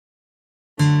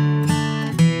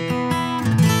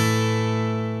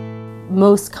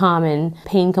most common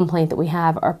pain complaint that we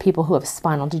have are people who have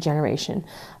spinal degeneration.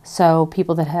 So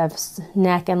people that have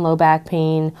neck and low back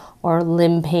pain or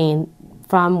limb pain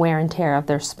from wear and tear of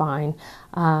their spine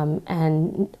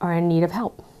and are in need of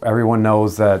help. Everyone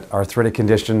knows that arthritic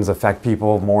conditions affect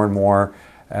people more and more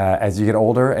as you get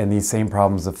older, and these same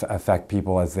problems affect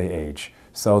people as they age.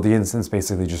 So the incidence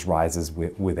basically just rises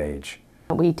with age.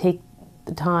 We take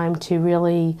the time to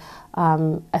really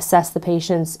assess the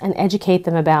patients and educate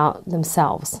them about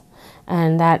themselves,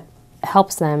 and that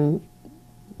helps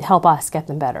us get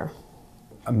them better.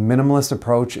 A minimalist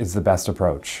approach is the best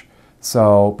approach.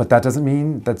 But that doesn't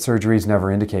mean that surgery is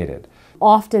never indicated.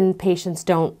 Often patients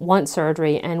don't want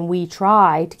surgery, and we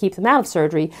try to keep them out of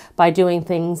surgery by doing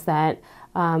things that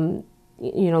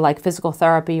like physical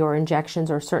therapy or injections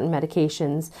or certain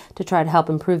medications to try to help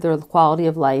improve their quality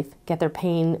of life, get their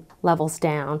pain levels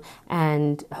down,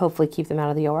 and hopefully keep them out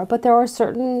of the OR. But there are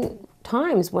certain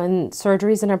times when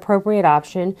surgery is an appropriate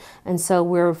option, and so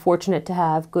we're fortunate to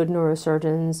have good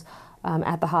neurosurgeons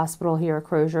at the hospital here at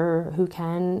Crozier who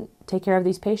can take care of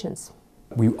these patients.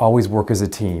 We always work as a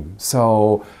team.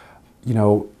 So,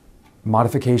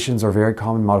 modifications are very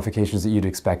common modifications that you'd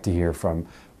expect to hear from.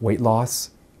 Weight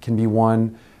loss can be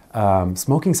one.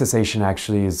 Smoking cessation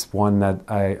actually is one that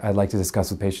I like to discuss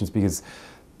with patients, because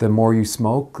the more you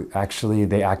smoke, actually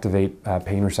they activate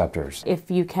pain receptors.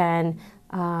 If you can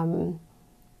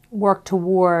work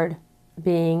toward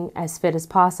being as fit as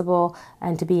possible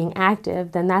and to being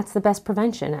active, then that's the best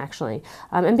prevention, actually.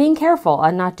 And being careful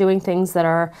and not doing things that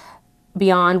are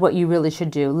beyond what you really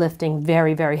should do, lifting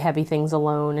very, very heavy things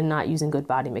alone and not using good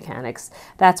body mechanics.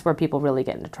 That's where people really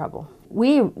get into trouble.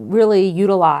 We really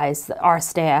utilize our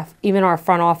staff, even our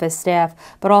front office staff,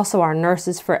 but also our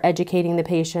nurses for educating the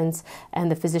patients, and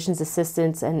the physician's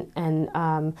assistants, and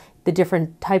the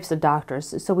different types of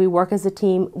doctors. So we work as a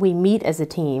team, we meet as a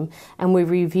team, and we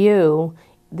review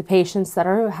the patients that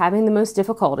are having the most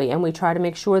difficulty, and we try to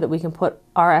make sure that we can put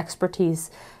our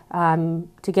expertise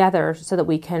together so that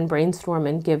we can brainstorm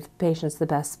and give patients the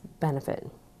best benefit.